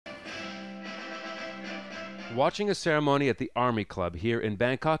Watching a ceremony at the Army Club here in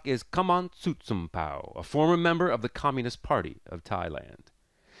Bangkok is Khamon Sutsumpao, a former member of the Communist Party of Thailand.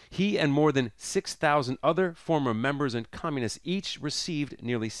 He and more than 6,000 other former members and communists each received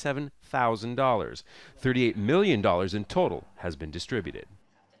nearly $7,000. $38 million in total has been distributed.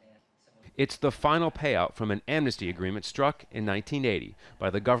 It's the final payout from an amnesty agreement struck in 1980 by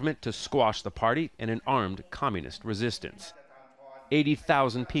the government to squash the party and an armed communist resistance.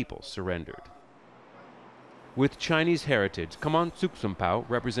 80,000 people surrendered. With Chinese heritage, Khamon Sutsumpao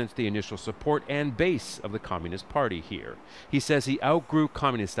represents the initial support and base of the Communist Party here. He says he outgrew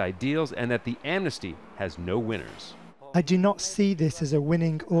communist ideals and that the amnesty has no winners. I do not see this as a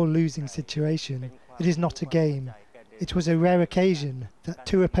winning or losing situation. It is not a game. It was a rare occasion that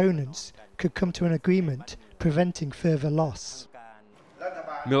two opponents could come to an agreement, preventing further loss.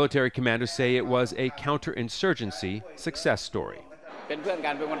 Military commanders say it was a counterinsurgency success story.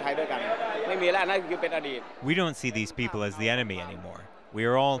 We don't see these people as the enemy anymore. We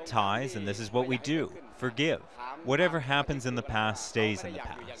are all Thais, and this is what we do: forgive. Whatever happens in the past stays in the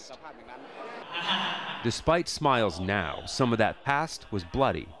past. Despite smiles now, some of that past was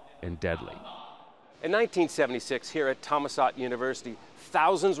bloody and deadly. In 1976, here at Thammasat University,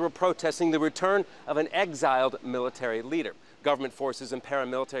 thousands were protesting the return of an exiled military leader. Government forces and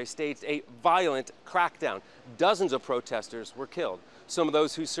paramilitary staged a violent crackdown. Dozens of protesters were killed. Some of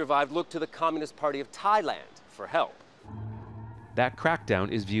those who survived looked to the Communist Party of Thailand for help. That crackdown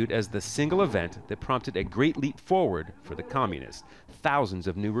is viewed as the single event that prompted a great leap forward for the communists. Thousands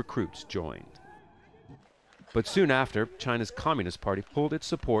of new recruits joined. But soon after, China's Communist Party pulled its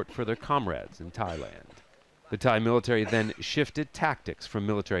support for their comrades in Thailand. The Thai military then shifted tactics from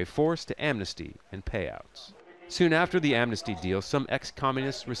military force to amnesty and payouts. Soon after the amnesty deal, some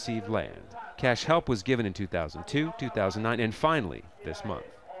ex-communists received land. Cash help was given in 2002, 2009, and finally this month.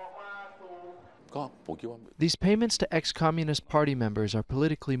 These payments to ex-Communist Party members are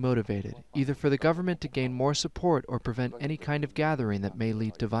politically motivated, either for the government to gain more support or prevent any kind of gathering that may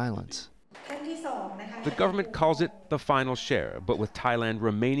lead to violence. The government calls it the final share, but with Thailand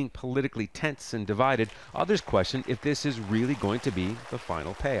remaining politically tense and divided, others question if this is really going to be the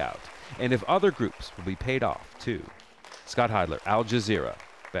final payout, and if other groups will be paid off too. Scott Heidler, Al Jazeera,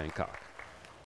 Bangkok.